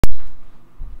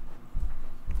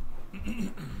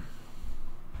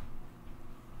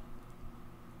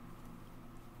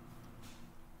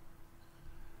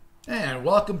And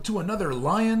welcome to another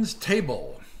Lion's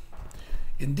Table.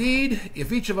 Indeed,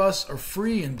 if each of us are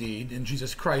free indeed in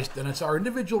Jesus Christ, then it's our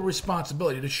individual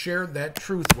responsibility to share that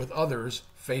truth with others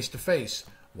face to face,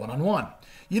 one-on-one.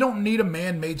 You don't need a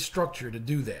man-made structure to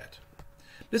do that.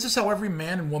 This is how every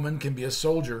man and woman can be a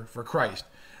soldier for Christ.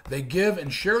 They give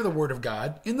and share the Word of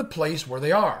God in the place where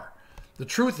they are, the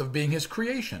truth of being His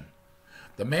creation.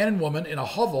 The man and woman in a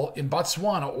hovel in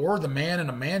Botswana, or the man in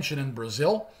a mansion in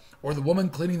Brazil, or the woman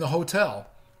cleaning the hotel,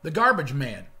 the garbage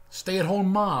man, stay-at-home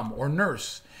mom or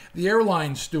nurse, the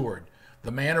airline steward,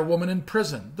 the man or woman in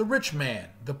prison, the rich man,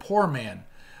 the poor man,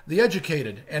 the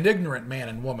educated and ignorant man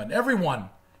and woman. Everyone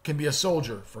can be a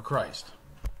soldier for Christ.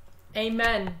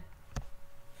 Amen.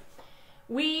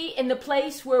 We, in the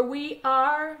place where we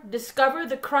are, discover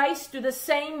the Christ through the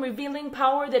same revealing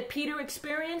power that Peter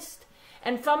experienced.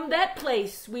 And from that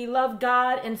place, we love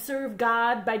God and serve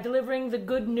God by delivering the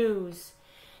good news.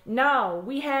 Now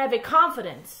we have a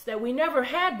confidence that we never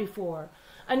had before,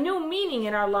 a new meaning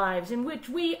in our lives in which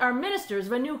we are ministers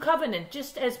of a new covenant,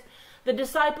 just as the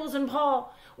disciples and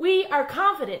Paul. We are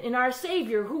confident in our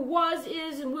Savior, who was,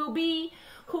 is, and will be,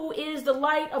 who is the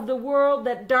light of the world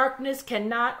that darkness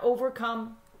cannot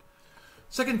overcome.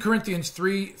 2 Corinthians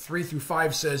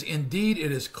 3:3-5 says, "Indeed,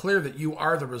 it is clear that you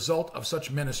are the result of such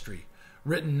ministry,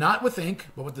 written not with ink,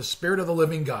 but with the Spirit of the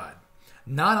living God,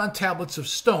 not on tablets of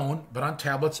stone, but on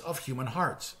tablets of human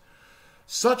hearts."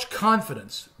 Such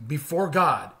confidence before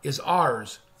God is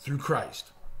ours through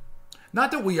Christ.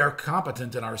 Not that we are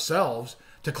competent in ourselves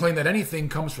to claim that anything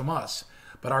comes from us,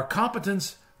 but our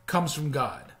competence comes from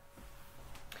God.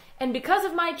 And because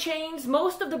of my chains,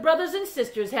 most of the brothers and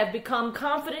sisters have become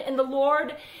confident in the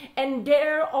Lord and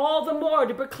dare all the more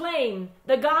to proclaim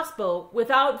the gospel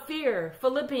without fear.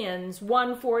 Philippians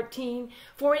 1:14.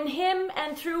 For in Him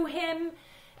and through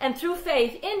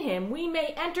faith in Him, we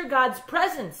may enter God's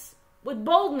presence with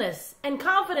boldness and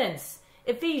confidence.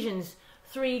 Ephesians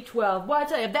 3:12. Well, I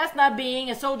tell you, if that's not being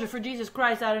a soldier for Jesus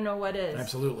Christ, I don't know what is.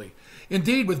 Absolutely.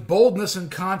 Indeed, with boldness and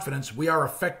confidence, we are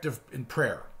effective in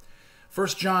prayer.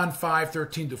 1 John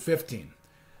 5:13-15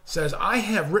 says, "I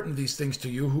have written these things to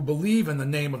you who believe in the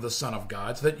name of the Son of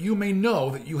God, so that you may know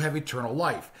that you have eternal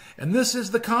life. And this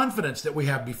is the confidence that we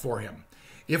have before Him.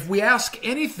 If we ask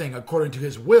anything according to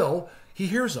His will, He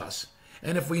hears us.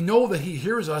 And if we know that He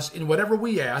hears us in whatever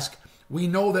we ask, we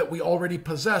know that we already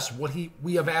possess what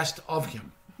we have asked of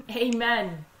Him."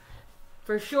 Amen.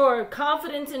 For sure,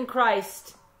 confidence in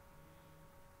Christ.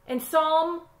 In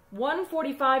Psalm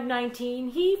 145:19,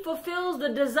 He fulfills the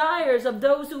desires of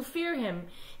those who fear Him.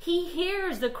 He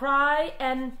hears the cry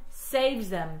and saves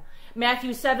them.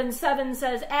 Matthew 7:7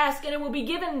 says, "Ask and it will be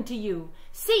given to you.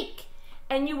 Seek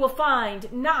and you will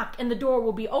find. Knock and the door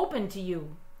will be open to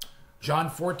you." John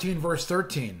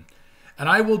 14:13, "And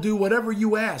I will do whatever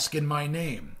you ask in my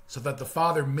name, so that the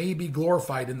Father may be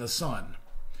glorified in the Son."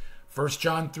 1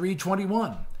 John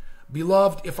 3:21,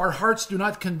 "Beloved, if our hearts do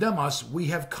not condemn us, we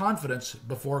have confidence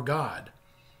before God."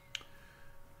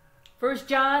 1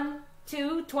 John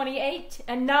 2:28,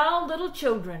 "And now, little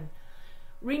children,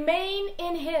 remain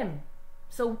in Him,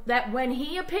 so that when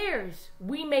He appears,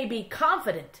 we may be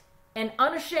confident and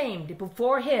unashamed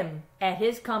before Him at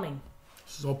His coming."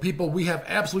 So people, we have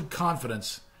absolute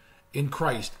confidence in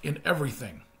Christ in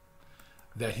everything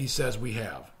that He says we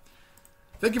have.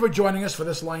 Thank you for joining us for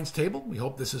this Lion's Table. We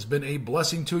hope this has been a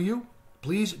blessing to you.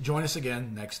 Please join us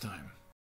again next time.